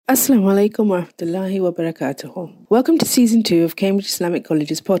Assalamu alaikum wa rahmatullahi wa barakatuh. Welcome to Season 2 of Cambridge Islamic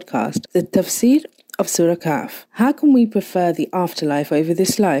College's podcast, the Tafsir of Surah Al-Kahf. How can we prefer the afterlife over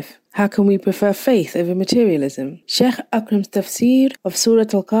this life? How can we prefer faith over materialism? Sheikh Akram's Tafsir of Surah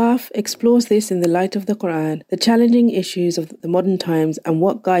Al-Kahf explores this in the light of the Quran, the challenging issues of the modern times, and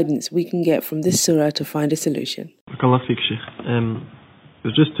what guidance we can get from this surah to find a solution. Barakallah feek, Sheikh. It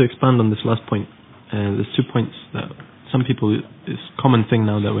was just to expand on this last point. There's 2 points that some people, it's a common thing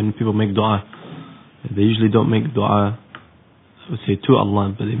now that when people make dua, they usually don't make dua, I would say, to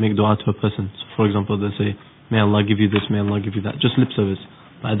Allah, but they make dua to a person. So for example, they say, may Allah give you this, may Allah give you that, just lip service.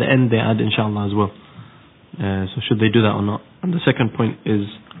 But at the end they add inshallah as well. So should they do that or not? And the second point is,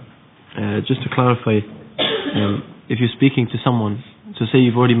 just to clarify, if you're speaking to someone, so say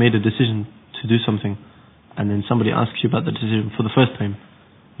you've already made a decision to do something, and then somebody asks you about the decision for the first time,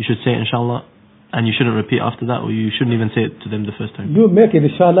 you should say inshallah, and you shouldn't repeat after that, or you shouldn't even say it to them the first time. You make it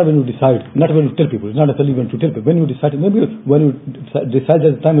inshallah when you decide, not when you tell people. It's not necessarily when you tell people. When you decide, maybe when you decide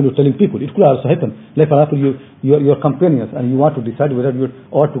at the time when you're telling people, it could also happen. Like for example, your companions, and you want to decide whether you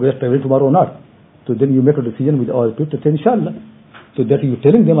ought to get traveling tomorrow or not. So then you make a decision with all people to say inshallah. So that you're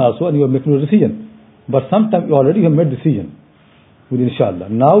telling them also, and you're making a decision. But sometimes you already have made a decision with inshallah.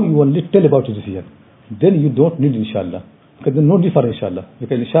 Now you only tell about your decision. Then you don't need inshallah. Because there's no need for inshallah.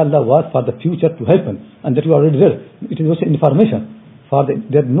 Because inshallah was for the future to happen, and that you already there. It is also information.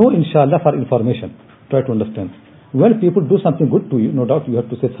 There's no inshallah for information. Try to understand. When people do something good to you, no doubt you have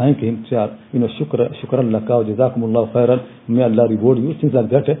to say thank him, say, shukran laka, jazakumullahu khairan, may Allah reward you, things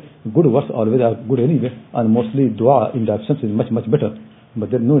like that. Good words always are good anyway, and mostly dua in the absence is much better. But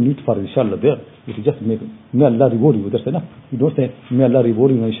there's no need for inshallah there. It is just may Allah reward you, that's enough. You don't say may Allah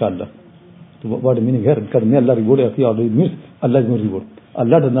reward you, inshallah. So what the meaning here? Because may Allah reward you already means Allah is going to reward.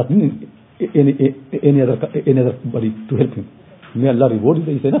 Allah does not mean any other body to help him. May Allah reward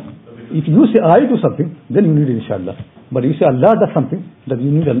you, is enough. If you say I do something, then you need inshallah. But if you say Allah does something, then you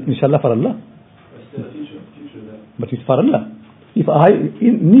need inshallah for Allah. But it's for Allah. If I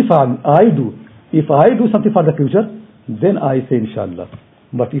do something for the future, then I say inshallah.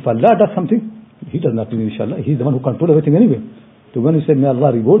 But if Allah does something, He does not need inshallah. He is the one who controls everything anyway. So when you say may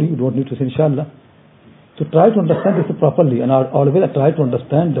Allah reward you, you don't need to say inshallah. So try to understand this properly, and always try to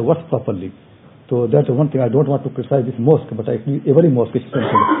understand the words properly. So that's one thing. I don't want to criticize this mosque, but actually every mosque is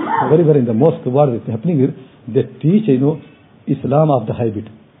very in the mosque. What is happening is they teach Islam of the habit.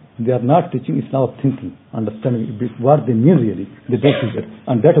 They are not teaching Islam of thinking, understanding what they mean really. They don't teach it,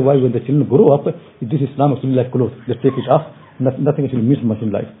 and that's why when the children grow up, this Islam actually like clothes. They take it off. Nothing actually means much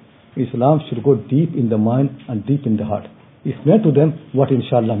in life. Islam should go deep in the mind and deep in the heart. Explain to them what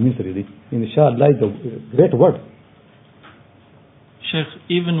inshallah means really. Inshallah is a great word. Sheikh,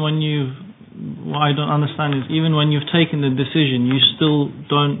 what I don't understand is even when you've taken the decision, you still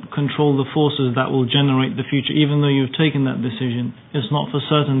don't control the forces that will generate the future. Even though you've taken that decision, it's not for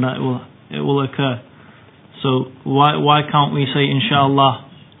certain that it will occur. So why can't we say inshallah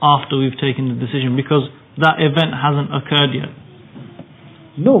after we've taken the decision? Because that event hasn't occurred yet.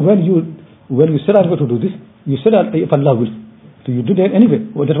 No, when you said I'm going to do this, you said if Allah will. So you do that anyway.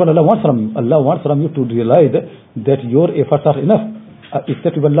 Well, that's what Allah wants from you. Allah wants from you to realize that your efforts are enough.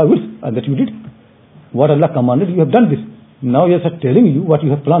 Except if Allah wills, and that you did. What Allah commanded, you have done this. Now He is telling you what you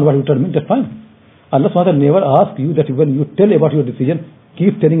have planned, what you determined, that's fine. Allah SWT never asks you that when you tell about your decision,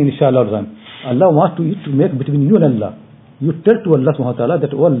 keep telling inshallah all the time. Allah wants to make between you and Allah. You tell to Allah SWT that,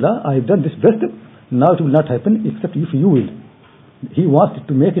 oh Allah, I have done this best. Now it will not happen except if you will. He wants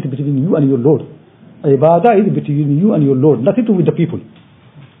to make it between you and your Lord. Ibadah is between you and your Lord, nothing to do with the people.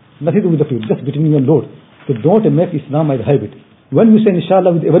 Nothing to do with the people, just between you and Lord. So don't make Islam a habit. When you say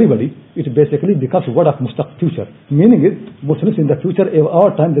inshallah with everybody, it basically becomes a word of mustaq future. Meaning is, Muslims in the future,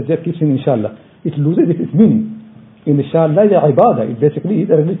 all time they keep saying inshallah. It loses its meaning. Inshallah is ibadah. It basically is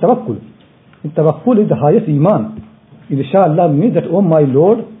really tawakkul. Tawakkul is the highest iman. Inshallah means that, oh my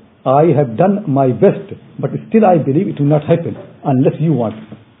Lord, I have done my best, but still I believe it will not happen unless you want.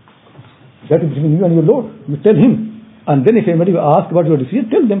 That is between you and your Lord. You tell Him. And then if anybody asks about your decision,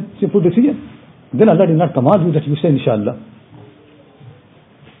 tell them, simple decision. Then Allah did not command you that you say inshallah.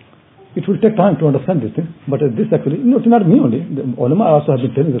 It will take time to understand this thing. But this actually, it's not me only. The ulama also have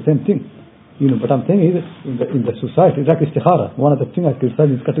been telling the same thing. But I'm saying is, in the society, it's like istikhara. One of the things I criticize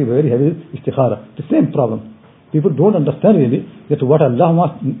is cutting very heavy istikhara. The same problem. People don't understand really that what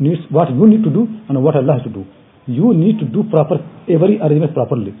Allah needs, what you need to do and what Allah has to do. You need to do every arrangement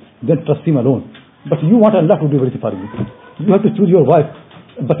properly. Then trust Him alone. But you want Allah to do everything for you. You have to choose your wife,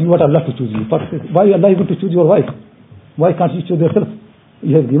 but you want Allah to choose you. Why Allah is going to choose your wife? Why can't you choose yourself?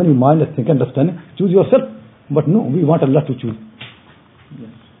 You have given your mind a think and understanding. Choose yourself. But no, we want Allah to choose. Yes.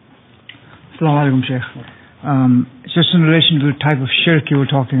 Assalamu alaikum, Sheikh. Just in relation to the type of shirk you were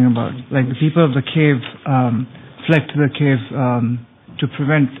talking about, like the people of the cave fled to the cave to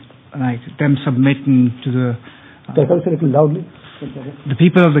prevent like them submitting to the. Can you say it loudly? The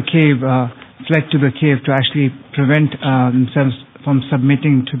people of the cave fled to the cave to actually prevent themselves from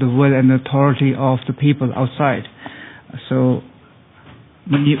submitting to the will and authority of the people outside. So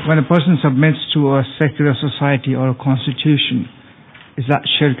when a person submits to a secular society or a constitution, is that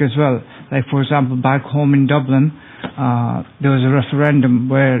shirk as well? Like for example, back home in Dublin, there was a referendum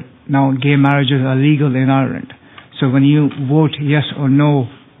where now gay marriages are legal in Ireland. So when you vote yes or no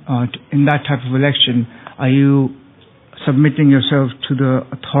in that type of election, are you submitting yourself to the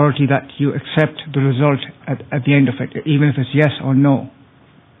authority that you accept the result at the end of it, even if it's yes or no?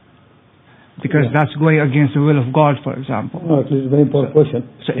 Because that's going against the will of God, for example. No, it's a very important question.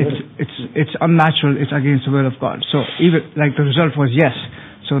 So it's unnatural. It's against the will of God. So even like the result was yes.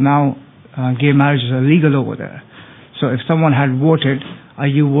 So now gay marriages are legal over there. So if someone had voted, are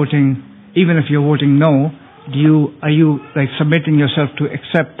you voting? Even if you're voting no, are you like submitting yourself to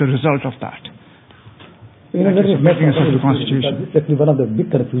accept the result of that? Let me make the constitution. This is actually one of the big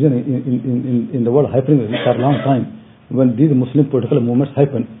confusion in the world happening for a long time. When these Muslim political movements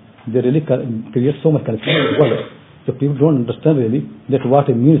happen, they really create so much confusion in the world. So people don't understand really that what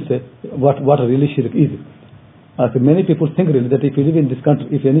it means, what really shirk is. So many people think really that if you live in this country,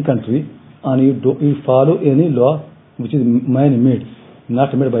 if any country, and you follow any law which is man-made,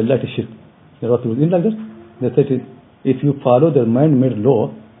 not made by Allah, it is shirk. There are people in like that. They say if you follow the man-made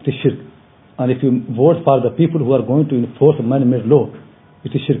law, it is shirk. And if you vote for the people who are going to enforce man-made law, it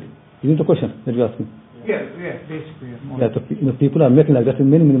is shirk. Isn't the question that you're asking? Yeah, basically. Yeah, so people are making like that.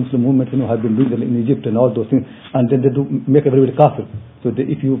 Many Muslim movements have been doing that in Egypt and all those things, and then they do make everybody kafir. So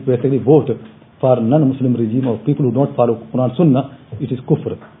if you basically vote for non-Muslim regime or people who don't follow Quran Sunnah, it is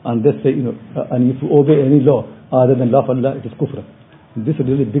kufr. And they say, and if you obey any law other than law of Allah, it is kufr. This is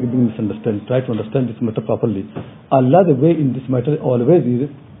really big misunderstanding. Try to understand this matter properly. Allah, the way in this matter always is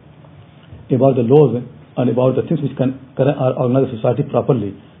about the laws and about the things which can organize the society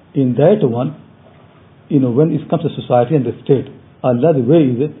properly. In that one, when it comes to society and the state, Allah, the way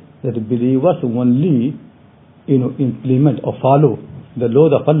is that the believers only, implement or follow the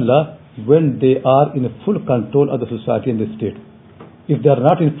laws of Allah when they are in full control of the society and the state. If they are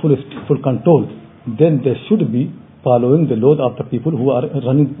not in full control, then they should be following the laws of the people who are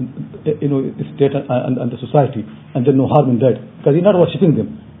running, state and the society, and there's no harm in that because you're not worshipping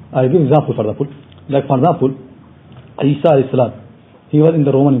them. I give example for example. Like for example, Isa alayhi salam, he was in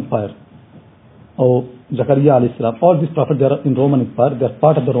the Roman Empire. Or Zakaria alayhi salam, all these prophets they are in Roman Empire. They are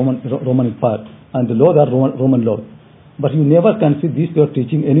part of the Roman Empire, and the laws are Roman laws. But you never can see these people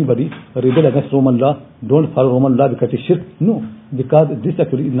teaching anybody rebel against Roman law, don't follow Roman law because it's shirk. No, because this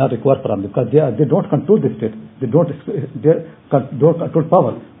actually is not required for them because they don't control the state. They don't control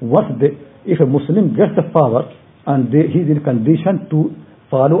power. If a Muslim gets the power and he is in condition to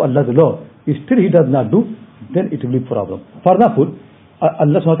follow Allah's law, still he does not do, then it will be a problem. For example,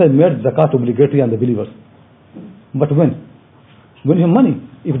 Allah SWT made zakat obligatory on the believers. But when you have money,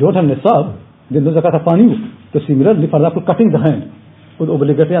 if you don't have nisab, then no zakat upon you. So similarly, for example, cutting the hand was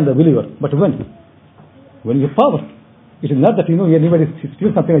obligatory on the believer. But when you have power, it is not that anybody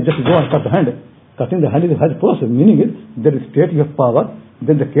steals something and just go and cut the hand. Cutting the hand has a process, meaning is that the state you have power,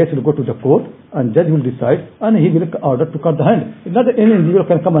 then the case will go to the court and judge will decide and he will order to cut the hand. It's not that any individual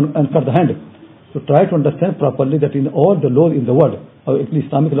can come and cut the hand. So try to understand properly that in all the laws in the world, or at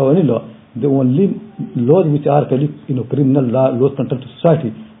least Islamic law or any law, the only laws which are criminal laws control to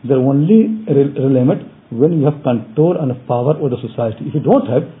society, they're only relevant when you have control and power over the society. If you don't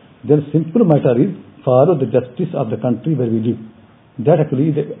have, then simple matter is follow the justice of the country where we live. That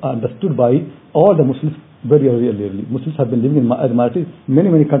actually is understood by all the Muslims very early. Muslims have been living as minorities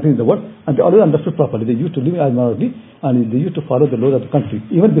many countries in the world, and they always understood properly. They used to live as minority and they used to follow the laws of the country.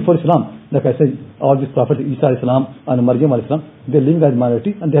 Even before Islam, like I said, all these prophets, Isa Islam and Maryam Islam, they live as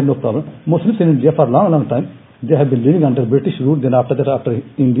minority and they have no problem. Muslims in India for a long time, they have been living under British rule, then after that after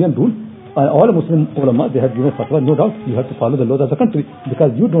Indian rule, and all Muslim ulama, they have given fatwa, no doubt you have to follow the laws of the country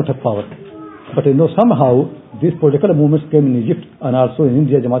because you don't have power. But somehow these political movements came in Egypt and also in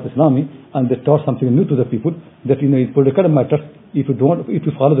India, Jamaat Islami, and they taught something new to the people that in political matters, if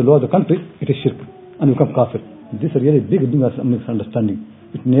you follow the law of the country, it is shirk and you become kafir. This is a really big misunderstanding.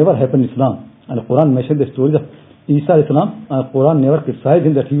 It never happened in Islam. And the Quran mentioned the stories of Isa Islam, and the Quran never criticized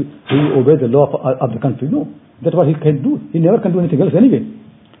him that he obeyed the law of the country. No, that's what he can do. He never can do anything else anyway.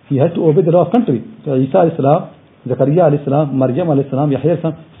 He has to obey the law of country. So Isa Islam, Zakaria alayhi salam, Maryam alayhi salam, Yahya alayhi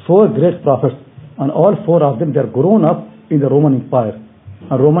salam, 4 great prophets, and all 4 of them, they are grown up in the Roman Empire.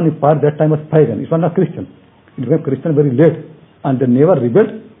 And Roman Empire that time was pagan. It was not Christian. It became Christian very late. And they never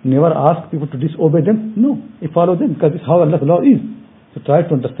rebelled, never asked people to disobey them. No, they follow them because this is how Allah's law is. So try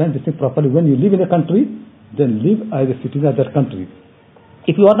to understand this thing properly. When you live in a country, then live as a citizen of that country.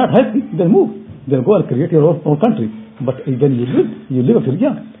 If you are not happy, then move. Then go and create your own country. But when you live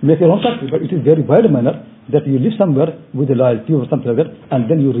make your own country. But it is very wide manner that you live somewhere with a loyalty or something like that, and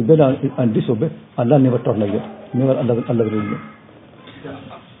then you rebel and disobey. Allah never taught like that. Never Allah religion.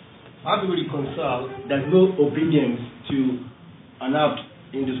 How do we reconcile there's no obedience to an act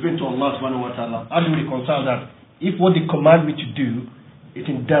in the spirit to Allah subhanahu wa ta'ala? How do we reconcile that? If what they command me to do is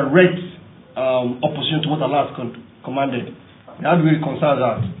in direct opposition to what Allah has commanded, how do we reconcile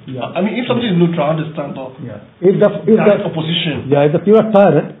that? Yeah. I mean, if something is neutral, I understand, but if the opposition. Yeah, if the pure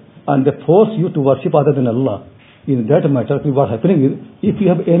tyrant and they force you to worship other than Allah, in that matter, what's happening is, if you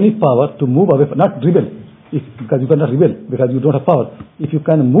have any power to move away, not rebel, because you cannot rebel, because you don't have power. If you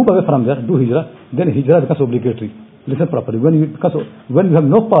can move away from there, do hijrah, then hijrah becomes obligatory. Listen properly. When you have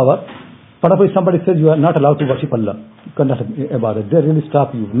no power, if somebody says you are not allowed to worship Allah, you cannot about it. They really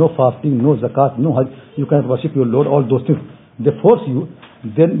stop you. No fasting, no zakat, no hajj. You cannot worship your Lord. All those things. They force you.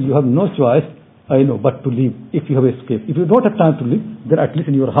 Then you have no choice, but to leave. If you have escape. If you don't have time to leave, then at least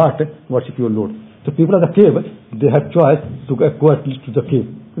in your heart worship your Lord. So people of the cave, they had choice to go at least to the cave.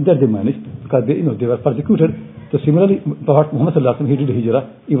 And that they managed because they were persecuted. So similarly, Prophet Muhammad sallallahu alaihi wasallam, he did hijrah.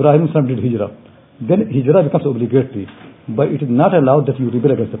 Ibrahim did hijrah. Then hijrah becomes obligatory. But it is not allowed that you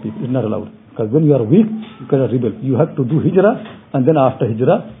rebel against the people. It is not allowed. Because when you are weak, you cannot rebel. You have to do hijrah, and then after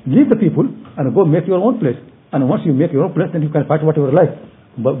hijrah, leave the people and go make your own place. And once you make your own place, then you can fight whatever you like.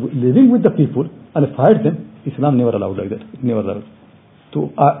 But living with the people and fight them, Islam never allowed like that. It never allowed.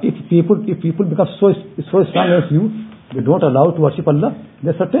 So if people become so strong as you, they don't allow to worship Allah,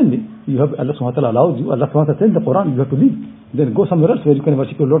 then certainly you have Allah subhanahu wa ta'ala allows you. Allah subhanahu wa ta'ala says in the Quran, you have to leave. Then go somewhere else where you can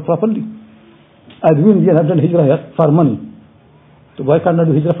worship your Lord properly. As we in India have done hijrah here for money. So why can't I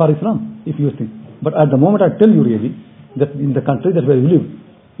do hijrah for Islam, if you think? But at the moment I tell you really, that in the country that where you live,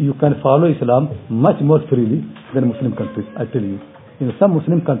 you can follow Islam much more freely than Muslim countries, I tell you. In some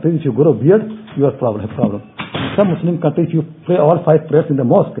Muslim countries, if you grow a beard, you have problem. In some Muslim countries, if you pray all 5 prayers in the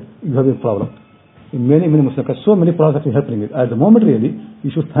mosque, you have a problem. In many Muslim countries, so many problems are happening. At the moment really,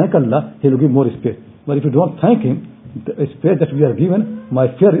 you should thank Allah, He will give more space. But if you don't thank Him, the space that we are given, my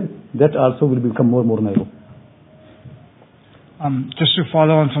fear is that also will become more narrow. Just to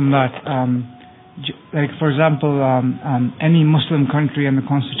follow on from that, like for example, any Muslim country and the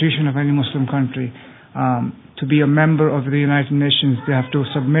constitution of any Muslim country, to be a member of the United Nations, they have to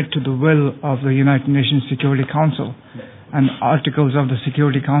submit to the will of the United Nations Security Council. And articles of the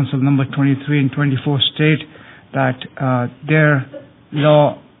Security Council number 23 and 24 state that their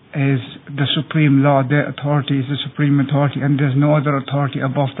law is the supreme law, their authority is the supreme authority, and there's no other authority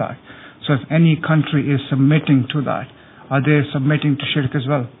above that. So if any country is submitting to that, are they submitting to shirk as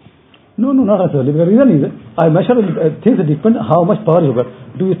well? No, not necessarily. The reason is, I measure things depend how much power you got.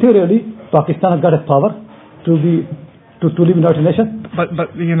 Do you think really Pakistan has got a power to live in United Nations?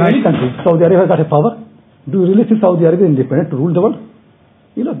 But the United countries, Saudi Arabia has got a power. Do you really think Saudi Arabia is independent to rule the world?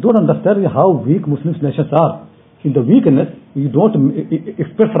 Don't understand how weak Muslim nations are. In the weakness, you don't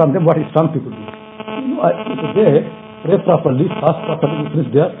expect from them what strong people do. If they pray properly, fast properly,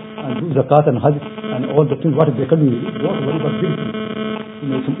 Muslims there, and do zakat and hajj and all the things what they can do, don't worry about big things.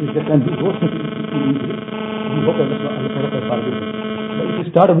 If they can do those things, we hope Allah can forgive them. But if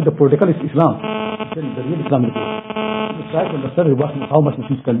you start with the political Islam, then the real Islam is you try to understand how much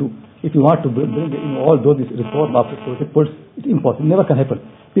Muslims can do. If you want to bring in all those reform after politics, it's impossible. It never can happen.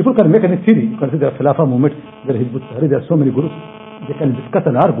 People can make any theory. You can say there are Khilafah movement, there are so many gurus. They can discuss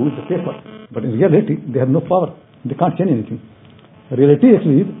and argue with the paper. But in reality, they have no power. They can't change anything. The reality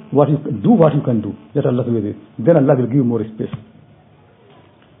actually is what you can do. That Allah will do. Then Allah will give you more space.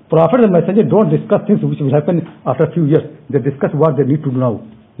 Prophet and Messenger don't discuss things which will happen after a few years. They discuss what they need to do now.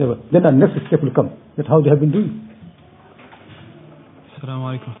 Then the next step will come. That's how they have been doing.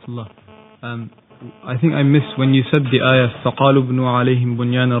 Assalamu alaikum. I think I missed when you said the ayah فَقَالُوا بْنُوا عَلَيْهِمْ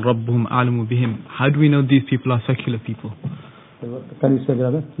بُنْيَانًا رَبُّهُمْ أَعْلَمُ بِهِمْ. How do we know these people are secular people? Can you say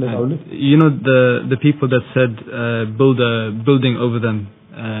that? You know the people that said build a building over them,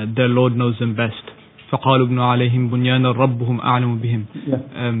 their Lord knows them best. فَقَالُوا بْنُوا عَلَيْهِمْ بُنْيَانًا رَبُّهُمْ أَعْلَمُ بِهِمْ.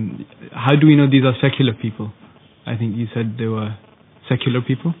 How do we know these are secular people? I think you said they were secular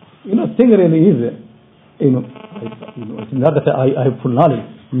people. Thing really is, it's not that I have full knowledge.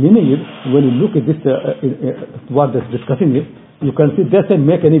 Meaning is, when you look at this, what they're discussing is, you can see they say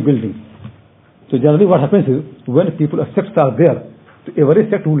make any building. So generally what happens is, when sects are there, every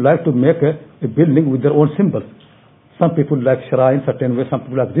sect would like to make a building with their own symbols. Some people like shrine certain way, some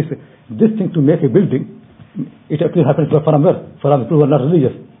people like this. This thing to make a building, it actually happens from where? From people who are not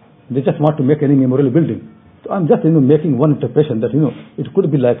religious. They just want to make any memorial building. So I'm just making one interpretation that it could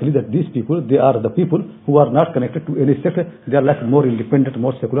be likely that these people, they are the people who are not connected to any sect. They are like more independent,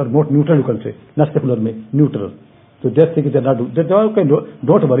 more secular, more neutral, you can say. Not secular, neutral. So they're thinking they're not doing. Okay,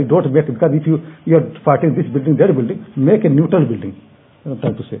 don't worry, don't make it, because if you are fighting this building, that building, make a neutral building. I'm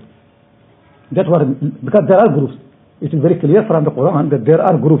trying to say. That's what, because there are groups. It is very clear from the Quran that there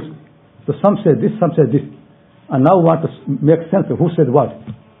are groups. So some say this, some say this. And now want to make sense of who said what.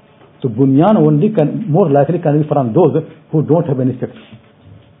 So bunyan only more likely can be from those who don't have any sect.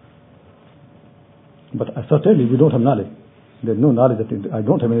 But certainly we don't have knowledge. There's no knowledge that I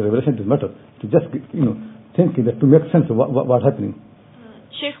don't have any revelation to matter. To just thinking that to make sense of what's happening.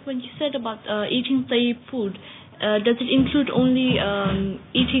 Sheikh, when you said about eating tayyib food, does it include only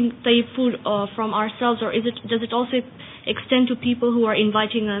eating tayyib food from ourselves, or does it also extend to people who are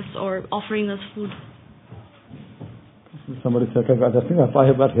inviting us or offering us food? Somebody said, I think I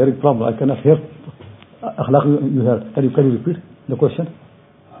have got hearing problem. I cannot hear. Akhlaq you heard. Can you repeat the question?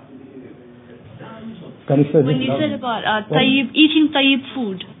 Can you say when you said about eating tayyib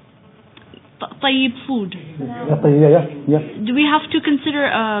food, Yeah. Do we have to consider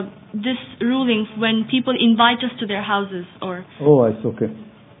this ruling when people invite us to their houses, or? Oh, it's okay.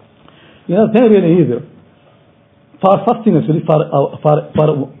 Very easy. For first thing, actually, for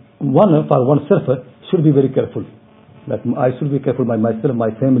oneself, should be very careful. Like I should be careful by myself, my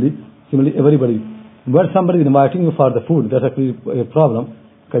family, similarly everybody. When somebody is inviting you for the food, that's actually a problem.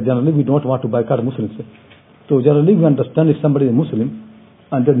 Because generally we don't want to boycott Muslims. So generally we understand if somebody is Muslim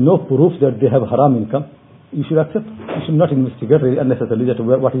and there's no proof that they have haram income, you should accept. You should not investigate really unnecessarily that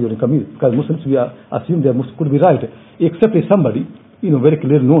what your income is. Because Muslims, we assume they could be right. Except if somebody, very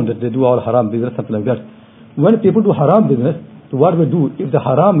clearly known that they do all haram business, something like that. When people do haram business, so what we do, if the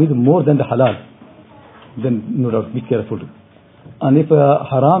haram is more than the halal, then no doubt be careful. And if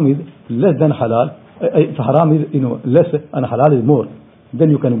haram is less than halal, if haram is less and halal is more, then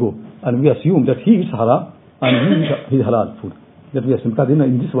you can go. And we assume that he eats haram and he eats halal food. That we assume, because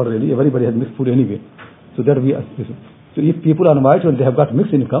in this world really everybody has mixed food anyway. So that we assume. So if people are invited and they have got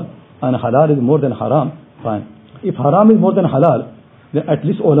mixed income and halal is more than haram, fine. If haram is more than halal, then at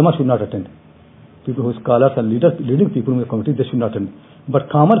least ulama should not attend. People who are scholars and leading people in the community, they should not attend. But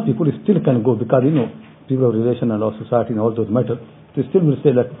common people still can go, because people of relation and our society and all those matters, they still will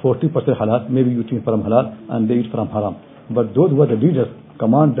say like 40% halal, maybe you eat from halal and they eat from haram. But those who are the leaders,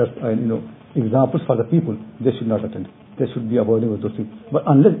 commanders and examples for the people, they should not attend. They should be avoiding those things. But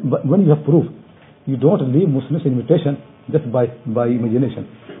when you have proof, you don't leave Muslims invitation just by imagination.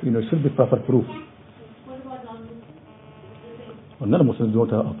 It should be proper proof. Non-Muslims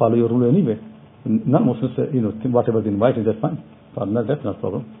don't follow your rule anyway. Non-Muslims say, whatever they invite, that's fine. For not, that's not a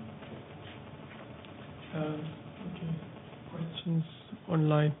problem. Okay. Questions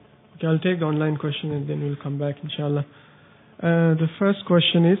online. Okay, I'll take the online question and then we'll come back, inshallah. The first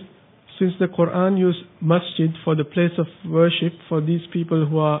question is, since the Quran used masjid for the place of worship for these people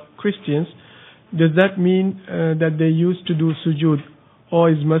who are Christians, does that mean that they used to do sujood? Or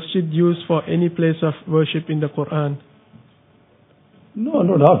is masjid used for any place of worship in the Quran? No,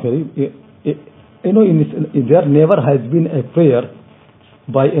 not very. There never has been a prayer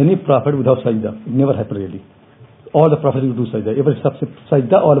by any prophet without sajda. It never happened really. All the prophets will do sajda.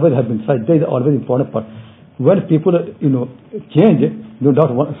 Sajda always has been. Sajda is always important part. When people, change, no doubt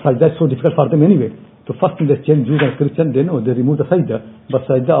sajda is so difficult for them anyway. So first they change Jews and Christians, they remove the sajda. But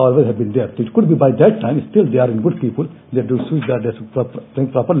sajda always have been there. So it could be by that time, still they are in good people. They do sajda, they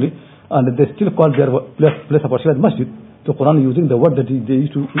praying properly. And they still call their place of worship as masjid. So Quran using the word that they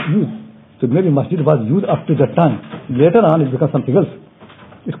used to use. So maybe masjid was used up to that time. Later on it becomes something else.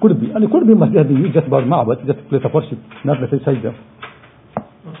 It could be. And it could be masjid has been used just about ma'bad, just place of worship, not necessarily sajda.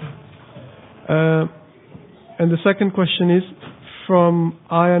 Okay. And the second question is, from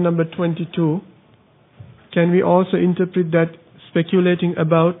ayah number 22, can we also interpret that speculating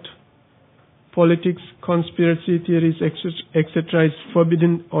about politics, conspiracy theories, etc. is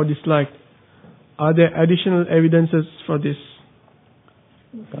forbidden or disliked? Are there additional evidences for this?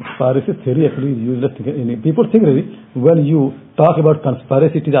 Conspiracy theory actually is useless. People think really when you talk about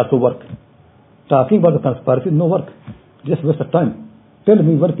conspiracy, it is also work. Talking about the conspiracy is no work. Just waste of time. Tell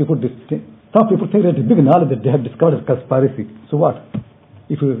me when people some people think that it's big knowledge that they have discovered a conspiracy. So what?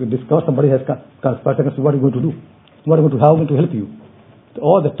 If you discover somebody has conspiracy, what are you going to do? How are going to help you?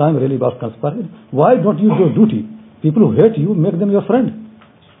 All the time really about conspiracy. Why don't you do duty? People who hate you, make them your friend.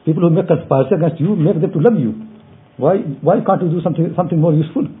 People who make conspiracy against you, make them to love you. Why can't you do something more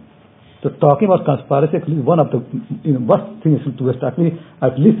useful? So talking about conspiracy, at least one of the worst things to West. Actually,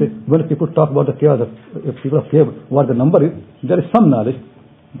 at least when people talk about the chaos, if people of cave, what the number is, there is some knowledge.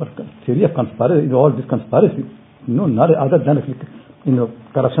 But theory of conspiracy, all this conspiracy, no knowledge other than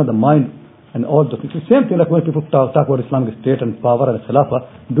corruption of the mind and all the things. Same thing like when people talk about Islamic State and power and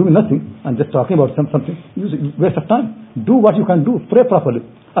Khilafah, doing nothing and just talking about something, waste of time. Do what you can do, pray properly.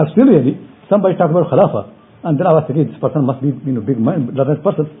 Absolutely, somebody talked about Khilafah. And then I was thinking, this person must be big mind, learned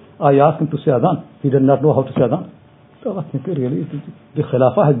person. I asked him to say adhan. He did not know how to say adhan. So I was thinking, really, the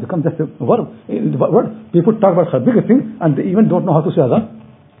Khilafah has become just a word. People talk about big things and they even don't know how to say adhan.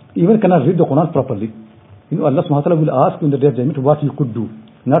 Even cannot read the Quran properly. Allah subhanahu wa ta'ala will ask you in the day of judgment what you could do,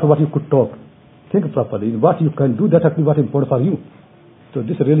 not what you could talk. Think properly. What you can do, that actually what is important for you. So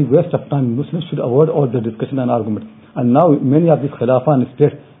this is really waste of time. Muslims should avoid all the discussion and argument. And now many of these Khilafah and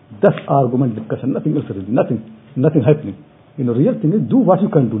state, that's argument, discussion, nothing else really, nothing happening. Real thing is, do what you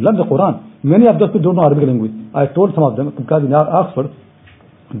can do. Learn the Quran. Many of those people don't know Arabic language. I told some of them, because in Oxford,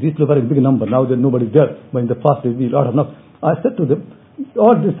 these people are a big number. Now there's nobody there, but in the past there'll be a lot enough. I said to them,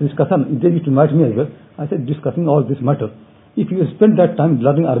 all this discussion, they used to invite me as well. I said, discussing all this matter. If you spend that time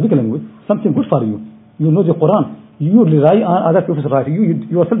learning Arabic language, something good for you. You know the Quran. You rely on other people's right. You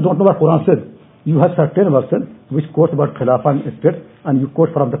yourself don't know what Quran says. You have certain verses which quote about Khilafah and state, and you quote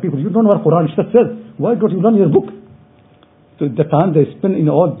from the people. You don't know what Quran says. Why don't you learn your book? So the time they spend in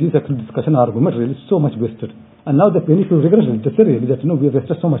all these discussion argument really so much wasted. And now the many people regret it. They say really that we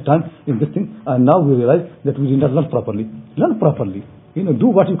wasted so much time in this thing, and now we realize that we did not learn properly. Learn properly. Do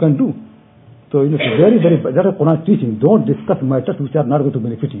what you can do. So very, very that is Quran teaching. Don't discuss matters which are not going to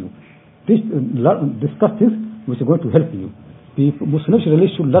benefit you. Discuss things which are going to help you. Muslims really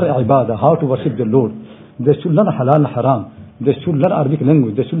should learn ibadah, how to worship the Lord. They should learn halal and haram. They should learn Arabic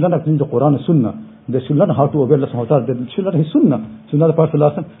language. They should learn the Quran and Sunnah. They should learn how to obey Allah subhanahu wa ta'ala. They should learn His Sunnah. Sunnah the Prophet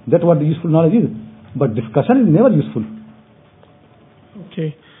sallallahu alaihi wasallam. That's what the useful knowledge is. But discussion is never useful.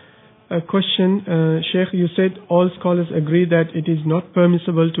 Okay. A question, Sheikh, you said all scholars agree that it is not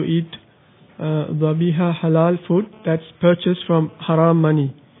permissible to eat dhabiha halal food that's purchased from haram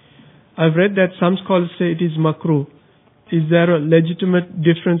money. I've read that some scholars say it is makruh. Is there a legitimate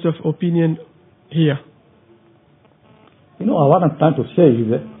difference of opinion here? What I'm trying to say is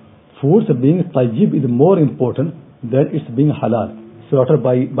that foods being tayyib is more important than it's being halal, slaughtered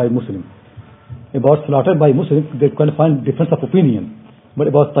by Muslim. About slaughtered by Muslim, they can find difference of opinion. But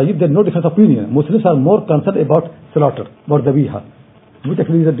about tayyib, there's no difference of opinion. Muslims are more concerned about slaughter, about dhabiha, which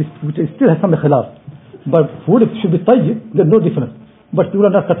actually which still has some khilaf. But food should be tayyib, there's no difference. But people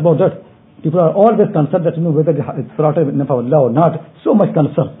are not concerned about that. People are always concerned that whether it's slaughter in the name of Allah or not. So much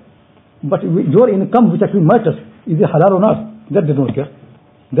concern. But your income, which actually matters, is it halal or not? That they don't care.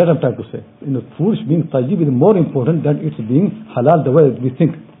 That I'm trying to say. Food being tayyib is more important than it's being halal the way we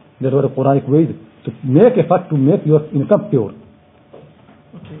think. That's what the Quranic way is. To make effort to make your income pure.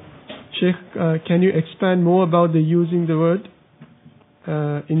 Okay. Sheikh, can you expand more about the using the word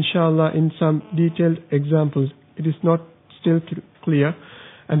inshallah in some detailed examples? It is not still clear.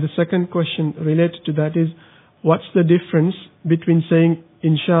 And the second question related to that is, what's the difference between saying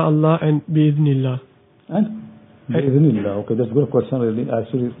inshallah and bi'idhnillah? And bi'idhnillah, okay, that's a good question really.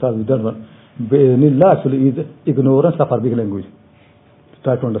 Actually start with that one. Bi'idhnillah actually is ignorance of Arabic language.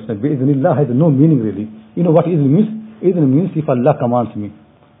 Try to understand. Bi'idhnillah has no meaning really. You know what idhn means? Idhn means if Allah commands me.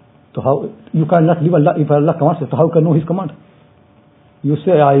 So how you cannot leave Allah if Allah commands you. So how can you know His command? You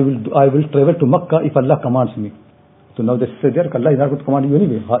say I will travel to Makkah if Allah commands me. So now they say there Allah is not going to command you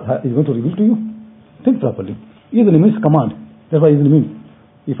anyway. He is going to reveal to you. Think properly. Idhn means command. That's what idhn means.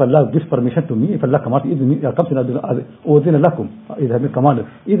 If Allah gives permission to me, if Allah commands, idhn means comes in udhina lakum. It has been commanded.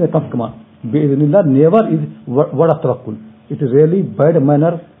 Idhn comes command. Bi'idhnillah never is word of tawakkul. It is really bad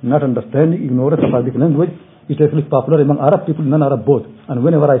manner, not understanding, ignorance of Arabic language. It is actually popular among Arab people, non-Arab both. And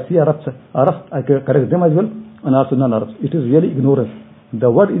whenever I see Arabs, I correct them as well, and also non-Arabs. It is really ignorance.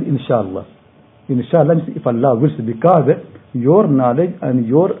 The word is inshallah. Inshallah means if Allah wills, because your knowledge and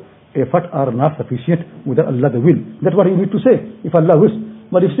your effort are not sufficient without Allah the will. That's what you need to say, if Allah wills.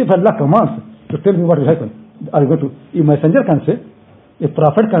 But if Allah commands, to tell me what will happen. Are you going to, if messenger can say, a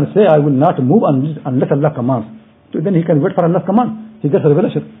prophet can say, I will not move unless Allah commands. So then he can wait for Allah's command. He gets a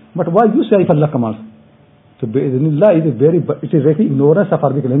revelation. But why you say if Allah commands? So bi'idhnillah is it is really ignorance of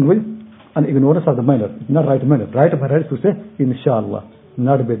Arabic language and ignorance of the manner. It's not right manner. Right manner is to say inshallah.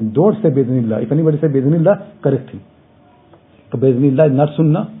 Not bi'idhnillah. Don't say bi'idhnillah. If anybody say bi'idhnillah, correct him. So bi'idhnillah is not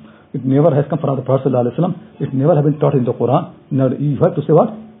sunnah. It never has come from the Prophet sallallahu alaihi wasallam. It never has been taught in the Quran. Now you have to say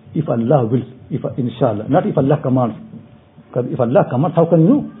what? If Allah wills. If inshallah. Not if Allah commands. Because if Allah commands, how can you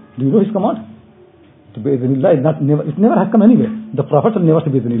know? Do you know His command? To bi-idhnillah is not never. It never has come anywhere. The Prophet never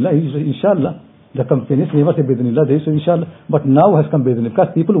said bi-idhnillah. He said inshallah. The companions never say bi-idhnillah. They say inshallah. But now has come bi-idhnillah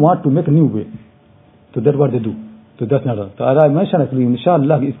because people want to make a new way. So that's what they do. So that's not all. So as I mentioned actually,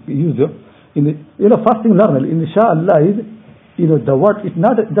 inshallah is used in the, first thing learn. Inshallah is, the word is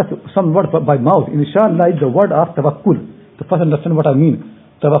not just some word by mouth. Inshallah is the word of tawakkul. To first understand what I mean.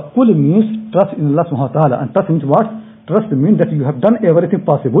 Tawakkul means trust in Allah subhanahu wa ta'ala. And trust means what? Trust means that you have done everything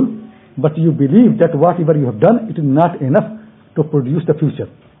possible, but you believe that whatever you have done, it is not enough to produce the future.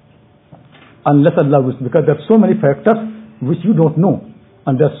 Unless Allah wills. Because there are so many factors which you don't know.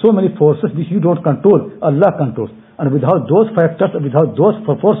 And there are so many forces which you don't control. Allah controls. And without those factors, without those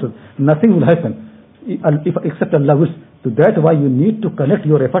forces, nothing will happen. Except Allah wills. So that's why you need to connect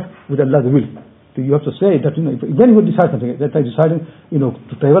your effort with Allah's will. So you have to say that, when you decide something, that I decided,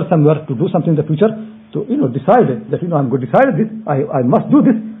 to travel somewhere, to do something in the future, to, decide that, I'm going to decide this, I must do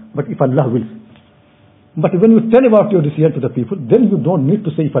this, but if Allah wills. But when you tell about your decision to the people, then you don't need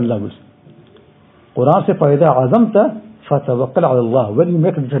to say if Allah wills. Quran says, فَإِذَا عَزَمْتَ فَتَوَكَّلْ عَلَى اللَّهِ. When you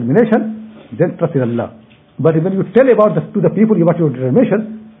make a determination, then trust in Allah. But when you tell about to the people about your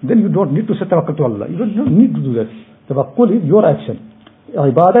determination, then you don't need to say tawakkul to Allah. You don't need to do that. Tawakkul is your action.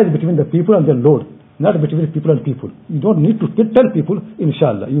 Ibadah is between the people and their Lord, not between people and people. You don't need to tell people,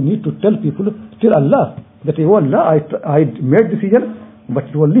 inshallah. You need to tell people, tell Allah, that, oh Allah, I made decision, but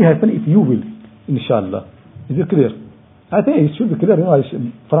it will only happen if you will, inshallah. Is it clear? I think it should be clear.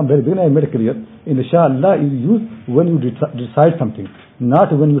 From very beginning I made it clear. Inshallah is used when you decide something,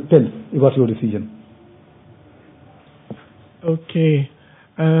 not when you tell about your decision. Okay.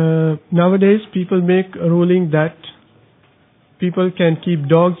 Nowadays people make a ruling that people can keep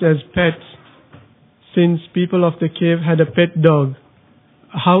dogs as pets, since people of the cave had a pet dog.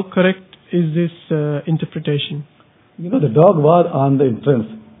 How correct is this interpretation? The dog was on the entrance.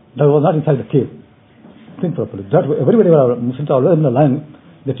 That was not inside the cave. Think properly. That everybody, Muslims are always in the line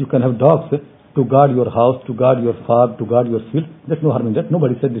that you can have dogs to guard your house, to guard your farm, to guard your field. There's no harm in that.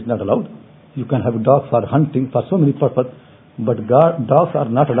 Nobody said this is not allowed. You can have dogs for hunting, for so many purposes, but dogs are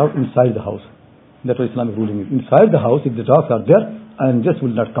not allowed inside the house. That's what Islamic ruling is. Inside the house, if the dogs are there, and just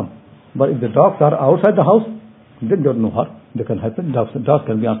will not come. But if the dogs are outside the house, then there is no harm. They can happen. Dogs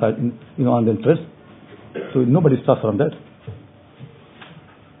can be outside, on the entrance. So nobody stops from that.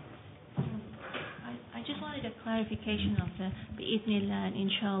 I just wanted a clarification of the bi'ithnillah and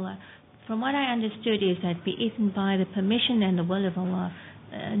inshallah. From what I understood is that bi'ithn by the permission and the will of Allah,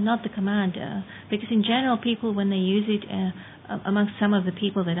 not the command. Because in general, people when they use it, amongst some of the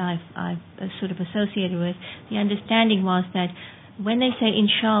people that I've sort of associated with, the understanding was that when they say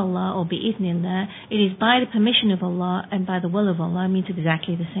inshallah or bi'ithnillah, it is by the permission of Allah and by the will of Allah. Means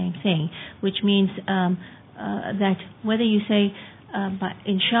exactly the same thing, which means that whether you say by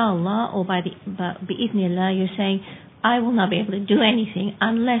inshallah or by bi'ithnillah, you're saying I will not be able to do anything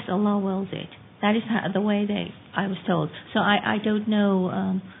unless Allah wills it. That is the way I was told. So I don't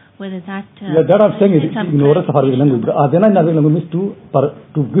know whether that... that I'm saying is in order to Arabic language. Adena in Arabic language means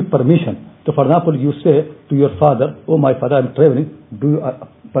to give permission. So for example, you say to your father, oh my father, I'm traveling, do you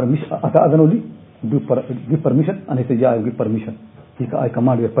permission? Do you give permission? And he says, yeah, I give permission. I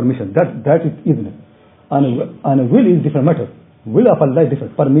command you permission. That is idhn. And will is different matter. Will of Allah is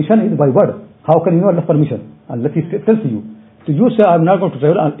different. Permission is by word. How can you know Allah's permission? Unless He tells you. So you say, I'm not going to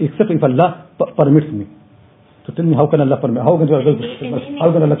travel except if Allah permits me. So tell me, how can Allah permit? How can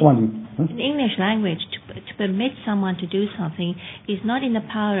Allah command you? In English language, to permit someone to do something is not in the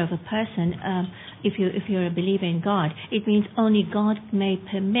power of a person. If you're a believer in God, it means only God may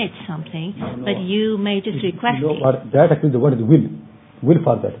permit something, but you may just request it. That actually the word is will. Will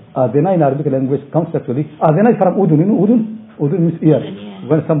for that. Adena in Arabic language comes actually. Adena is from udun. Udun means ear. Yeah.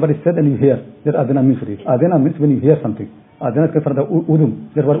 When somebody said and you hear, that adena means it. Adena means when you hear something. Adena is from the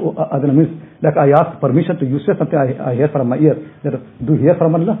udun. That's what adena means. Like I ask permission to you say something, I hear from my ear. That, do you hear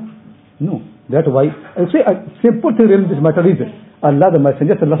from Allah? No. That's why I say a simple thing in this matter is Allah the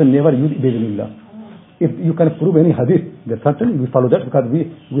messenger Allah never used bi'idhnillah. If you can prove any hadith, then certainly we follow that because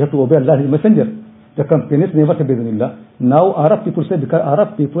we have to obey Allah His messenger. The companions never say bi'idhnillah. Now Arab people say, because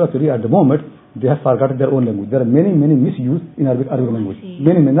Arab people actually at the moment they have forgotten their own language. There are many misuse in Arabic language.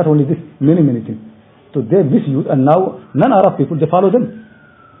 Many, not only this, many things. So they misuse, and now non-Arab people they follow them.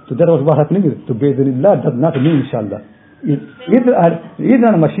 So that was what happening is to bi'idhnillah does not mean inshallah. Idhn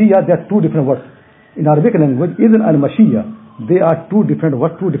and Mashiach, they are two different words. In Arabic language, Idhn and Mashiach, they are two different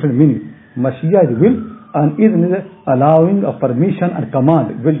words, two different meanings. Mashiach is will, and Idhn is allowing of permission and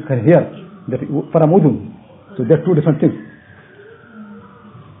command. Will can hear that from udun. So they are two different things.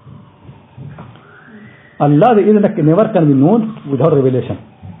 Allah the Idhn never can be known without revelation.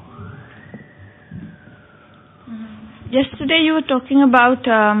 were talking about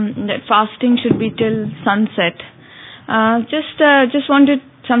that fasting should be till sunset. Just wanted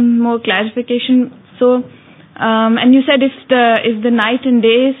some more clarification. So, and you said if the night and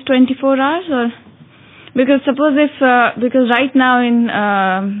day is 24 hours, or because suppose because right now in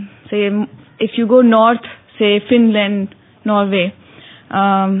say if you go north, say Finland, Norway,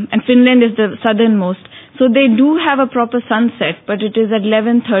 and Finland is the southernmost, so they do have a proper sunset, but it is at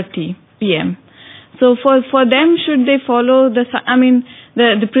 11:30 p.m. So for them, should they follow the sun? I mean,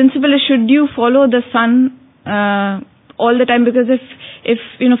 the principle is, should you follow the sun all the time? Because if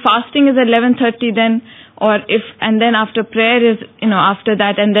fasting is at 11:30, then and then after prayer is after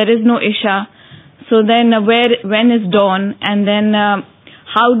that, and there is no Isha, so then when is dawn, and then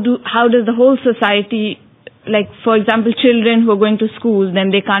how does the whole society, like for example children who are going to school,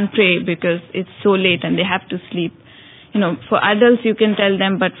 then they can't pray because it's so late and they have to sleep. For adults you can tell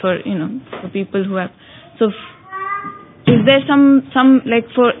them, but for people who have, so is there some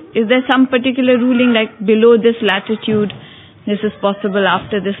particular ruling, like below this latitude this is possible,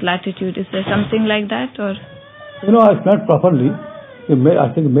 after this latitude is there something like that, or? I explained properly. I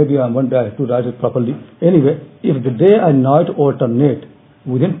think maybe one day I have to write it properly. Anyway, if the day and night alternate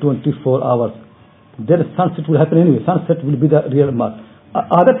within 24 hours, then sunset will happen anyway. Sunset will be the real mark.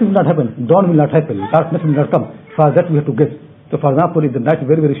 Other things will not happen. Dawn will not happen. Darkness will not come. For that we have to guess. So for example, if the night is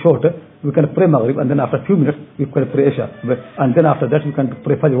very, very short, we can pray Maghrib, and then after a few minutes we can pray Isha. And then after that we can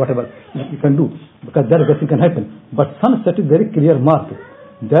pray Fajr, whatever we can do. Because that thing can happen. But sunset is very clear mark.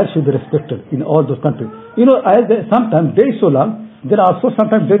 That should be respected in all those countries. Sometimes day is so long, then also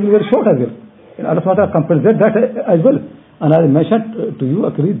sometimes day will be very short as well. And Allah SWT compensate that as well. And as I mentioned to you,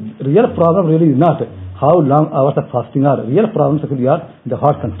 actually, real problem really is not how long hours of fasting are. Real problems actually are the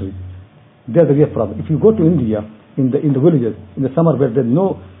hot countries. They're the real problem. If you go to India, in the villages, in the summer where there's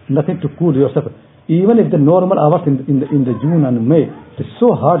nothing to cool yourself, even if the normal hours in the June and May, it's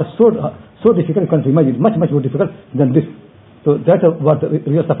so hard, so difficult, you can't imagine. Much more difficult than this. So that's what the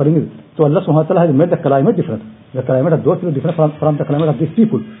real suffering is. So Allah subhanahu wa ta'ala has made the climate different. The climate of those people different from the climate of these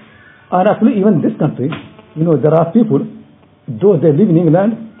people. And actually even this country, there are people, though they live in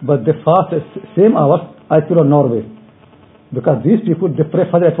England, but they fast the same hours as people in Norway. Because these people, they pray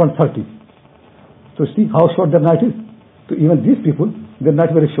Fajr at 1:30. So see how short their night is. So even these people, their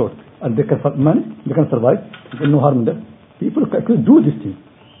night is very short. And they can manage, they can survive, there's no harm in that. People actually do this thing.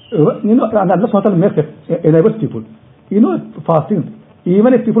 And Allah subhanahu wa ta'ala makes it, enables people. Fasting,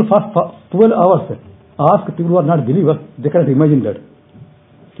 even if people fast 12 hours, ask people who are not believers, they cannot imagine that.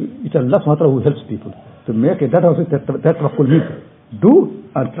 So it's Allah subhanahu wa ta'ala who helps people to make it. That also, that tawakkul means do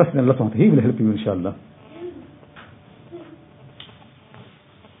and trust in Allah subhanahu wa ta'ala. He will help you, inshallah.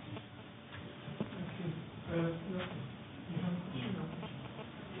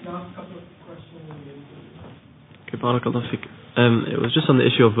 Okay, barakallah fik. It was just on the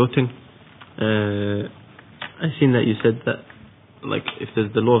issue of voting. I've seen that you said that, like, if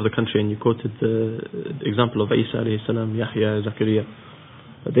there's the law of the country, and you quoted the example of Isa alayhi salam, Yahya, Zakaria,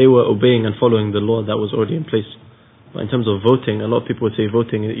 but they were obeying and following the law that was already in place. But in terms of voting, a lot of people would say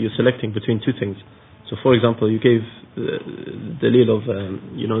voting, you're selecting between two things. So for example, you gave the dalil of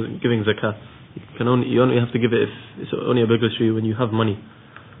giving zakah. You only have to give it if it's only obligatory when you have money.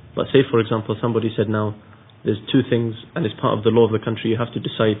 But say for example somebody said, now there's two things and it's part of the law of the country, you have to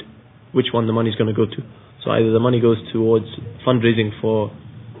decide which one the money is going to go to. So either the money goes towards fundraising for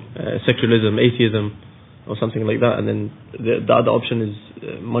secularism, atheism, or something like that, and then the other option is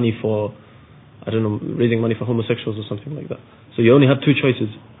money for, raising money for homosexuals or something like that. So you only have two choices,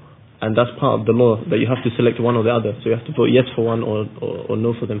 and that's part of the law, that you have to select one or the other. So you have to vote yes for one or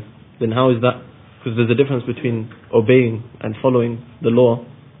no for them. Then how is that? Because there's a difference between obeying and following the law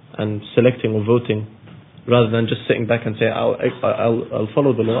and selecting or voting, rather than just sitting back and say, I'll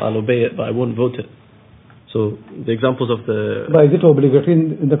follow the law, I'll obey it, but I won't vote it. So the examples of the... But is it obligatory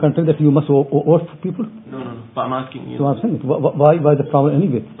in the country that you must vote for people? No. But I'm asking you. So I'm saying, why the problem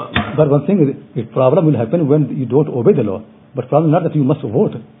anyway? But one thing is, the problem will happen when you don't obey the law. But problem is not that you must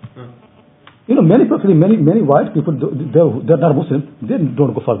vote. Many white people, they're not Muslims, they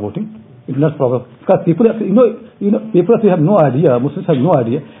don't go for voting. It's not problem. Because people actually have no idea, Muslims have no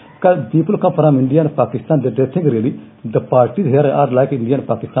idea. Because people come from India and Pakistan, they think really the parties here are like India and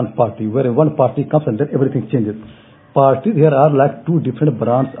Pakistan party, where one party comes and then everything changes. Parties here are like two different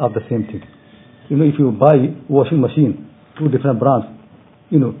brands of the same thing. If you buy washing machine, two different brands,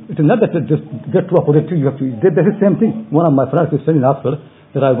 it is not that they just get two opposite things. They the same thing. One of my friends is saying in hospital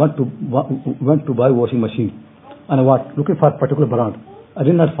that I went to buy washing machine, and I was looking for a particular brand. I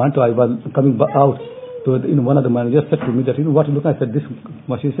did not find, so I was coming out. So one of the managers said to me that, what you looking at? I said, this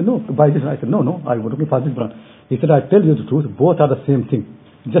machine. He said, no, buy this. I said, no, I was looking for this brand. He said, I tell you the truth, both are the same thing.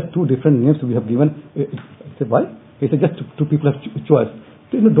 Just two different names we have given. I said, why? He said, just two people have choice.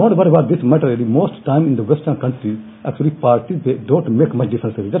 So, don't worry about this matter really. Most time in the Western countries, actually parties, they don't make much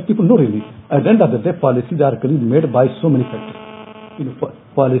difference really. That people know really. At the end of the day, policies are actually made by so many factors.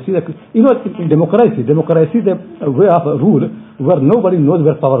 Policies, in democracy is a way of a rule where nobody knows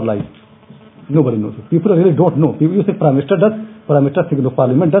where power lies. Nobody knows. People really don't know. People, you say Prime Minister does, Prime Minister thinks no,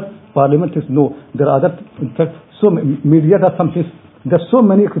 Parliament does, Parliament says no. There are other, in fact, so media does some things. There's so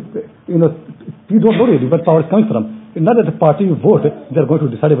many, you don't know really where power is coming from. Not that the party you vote, they're going to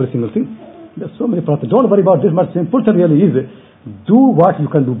decide every single thing. There's so many problems. Don't worry about this much. Simple thing really is, do what you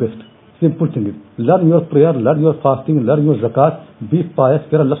can do best. Simple thing is, learn your prayer, learn your fasting, learn your zakat, be pious,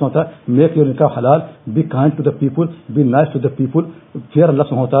 fear Allah subhanahu wa ta'ala, make your nikah halal, be kind to the people, be nice to the people, fear Allah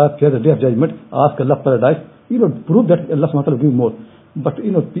subhanahu wa ta'ala, fear the day of judgment, ask Allah paradise, prove that Allah subhanahu wa ta'ala will give more. But,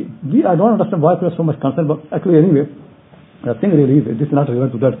 I don't understand why people are so much concerned, but actually anyway, the thing really is, this is not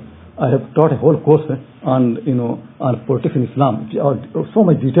relevant to that. I have taught a whole course on, on politics in Islam, so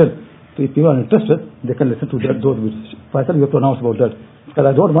much detail. So if people are interested, they can listen to those which Faisal you have to announce about that. Because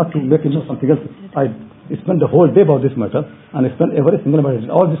I don't want to make something else. I spent the whole day about this matter, and I spent every single matter.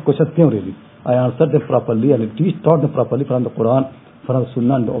 All these questions came really. I answered them properly, and I taught them properly from the Quran, from the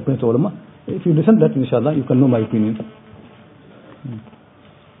Sunnah, and the opinions of ulama. If you listen to that, inshallah, you can know my opinion.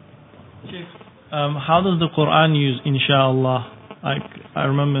 How does the Quran use inshallah? I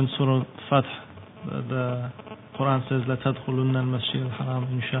remember in Surah Al-Fath, the Quran says, "La tadkhulunna al-masjid al-haram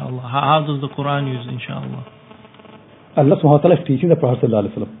inshallah." How does the Quran use inshallah? Allah subhanahu wa ta'ala is teaching the Prophet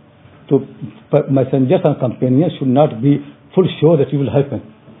sallallahu alaihi wasallam. So messengers and companions should not be full sure that it will happen.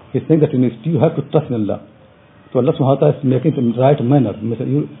 He's saying that you have to trust in Allah. So Allah subhanahu wa ta'ala is making it in the right manner.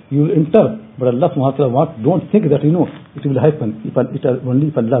 You will enter, but Allah subhanahu wa ta'ala don't think that it will happen only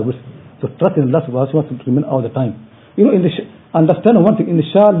if Allah wills. So trust in Allah subhanahu wa ta'ala to remain all the time. Understand one thing,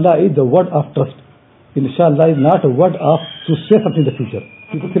 inshallah is the word of trust. Inshallah is not a word of to say something in the future.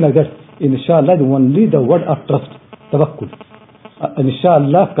 People think like that. Inshallah is only the word of trust. Tawakkul.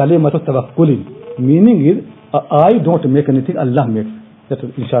 Inshallah kalimatu tawakkulin. Meaning is, I don't make anything, Allah makes. That's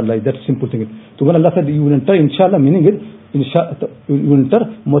inshallah, that simple thing. So when Allah said you will enter, inshallah, meaning is, you will enter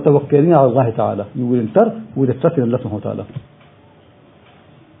mutawakkilin ala Allah ta'ala. You will enter with a trust in Allah subhanahu wa ta'ala.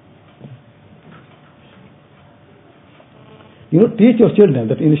 Teach your children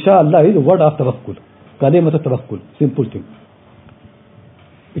that inshallah is a word of tawakkul. Kalimatu tawakkul. Simple thing.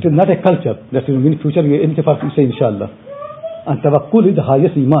 It is not a culture that in future you say inshallah. And tawakkul is the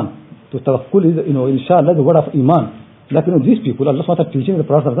highest iman. So tawakkul is, inshallah, the word of iman. Like, these people, Allah subhanahu wa ta'ala teaching the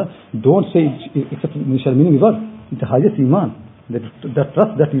Prophet, don't say except inshallah, meaning is what? It's the highest iman. That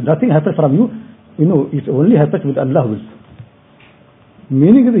trust that nothing happens from you, it only happens with Allah will.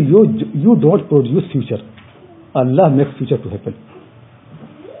 Meaning is you don't produce future. Allah makes future to happen.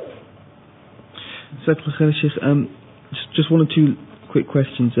 Just one or two quick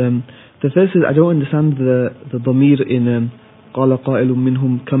questions. The first is, I don't understand the dhamir in قال قائل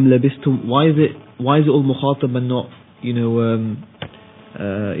منهم كم لبستم. Why is it all مخاطب and not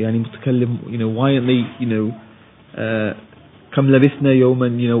يعني متكلم? Why aren't they كم لبثنا يوما?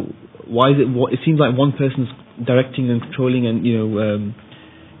 Why is it seems like one person's directing and controlling and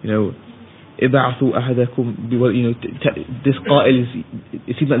ابعثوا أحدكم. This قائل is,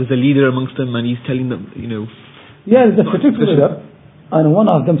 it seems like there's a leader amongst them and he's telling them yeah, there's a particular leader, and one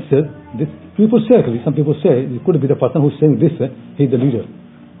of them said this. Some people say it could be the person who's saying this, he's the leader.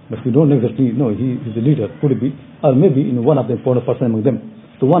 But we don't exactly know he is the leader. Could it be? Or maybe one of the important person among them.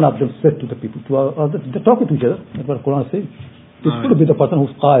 So one of them said to the people, they're talking to each other. That's what the Quran says. This could be the person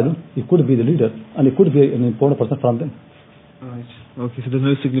who's qailun, he could be the leader, and he could be an important person from them. Right. Okay, so there's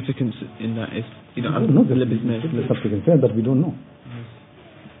no significance in that. It's, I don't know. There's something that we don't know.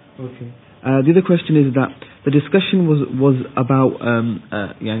 Okay. The other question is that the discussion was about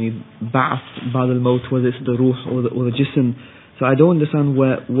يعني بعث بعد الموت, whether it's the ruh or the jism. So I don't understand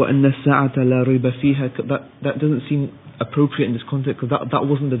وأن الساعة لا ريب فيها. That doesn't seem appropriate in this context, because that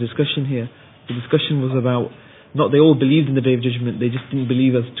wasn't the discussion here. The discussion was about, not they all believed in the Day of Judgment, they just didn't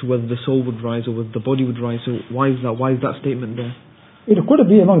believe as to whether the soul would rise or whether the body would rise. So why is that statement there? It could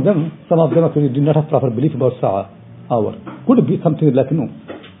be among them, some of them actually did not have proper belief about Sa'ah, hour. Could be something like Hindu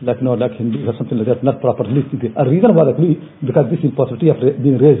or something like that, not properly. A reason was actually because this is possibility of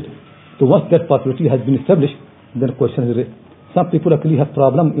being raised. So once that possibility has been established, then the question is raised. Some people actually have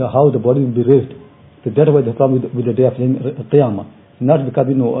problem how the body will be raised. So that's why the problem with the day of Qiyamah. Not because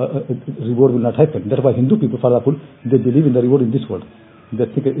reward will not happen. That's why Hindu people, for example, they believe in the reward in this world. They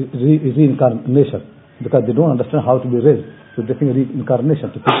think reincarnation, because they don't understand how to be raised. So they think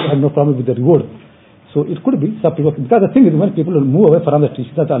reincarnation. So people have no problem with the reward. So it could be some people, because the thing is when people move away from the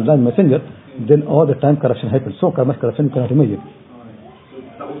teachings of Allah's messenger, then all the time corruption happens. So much corruption you cannot imagine.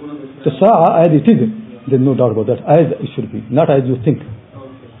 So Sa'a as it is, there's no doubt about that, as it should be, not as you think.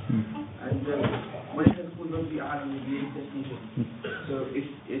 So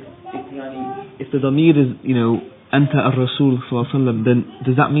if the Dhamir is, Anta ar-Rasul sallallahu alaihi wasallam, then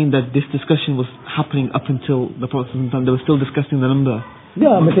does that mean that this discussion was happening up until the Prophet's time? They were still discussing the number?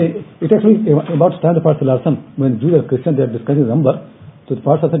 Yeah, it actually about time the Prophet when Jews and Christians they are discussing the number, so the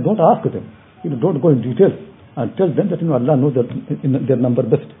Prophet said, don't ask them, don't go in detail, and tell them that Allah knows their number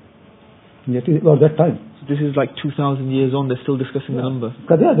best. Yet it is about that time. So this is like 2,000 years on, they're still discussing the number?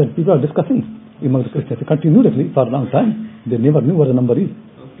 Because the people are discussing among the Christians continuously for a long time. They never knew what the number is.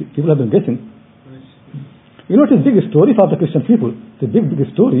 People have been guessing. It is a big story for the Christian people. It's a big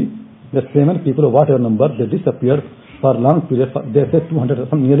story that so many people, whatever number, they disappeared for a long period. They said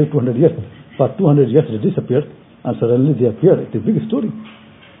nearly 200 years. For 200 years they disappeared and suddenly they appeared. It's a big story.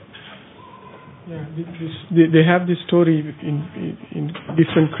 Yeah, they have this story in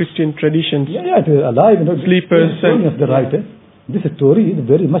different Christian traditions. Yeah, it is alive. Sleepers and the writer. This story is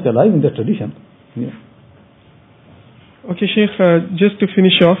very much alive in the tradition. Yeah. Okay, Sheikh, just to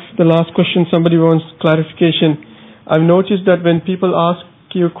finish off, the last question, somebody wants clarification. I've noticed that when people ask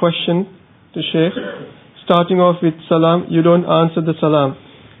you a question to Sheikh, starting off with salam, you don't answer the salam.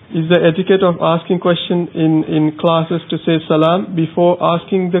 Is the etiquette of asking question in classes to say salam before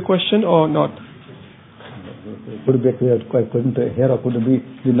asking the question or not? Could be I couldn't hear or could be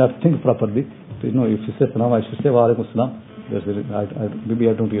did not think properly. So, if you say salam, I should say wa alaikum salam. Maybe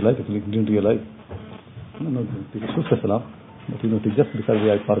I don't realize, didn't realize. No, people should say salam. But just because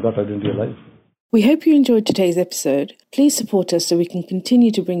I forgot, I didn't realize. We hope you enjoyed today's episode. Please support us so we can continue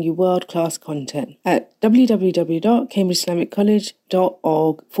to bring you world-class content at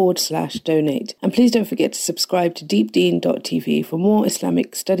www.cambridgeislamicccollege.org/donate. And please don't forget to subscribe to deepdeen.tv for more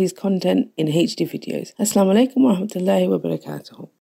Islamic studies content in HD videos. Assalamu alaikum wa rahmatullahi wa barakatuh.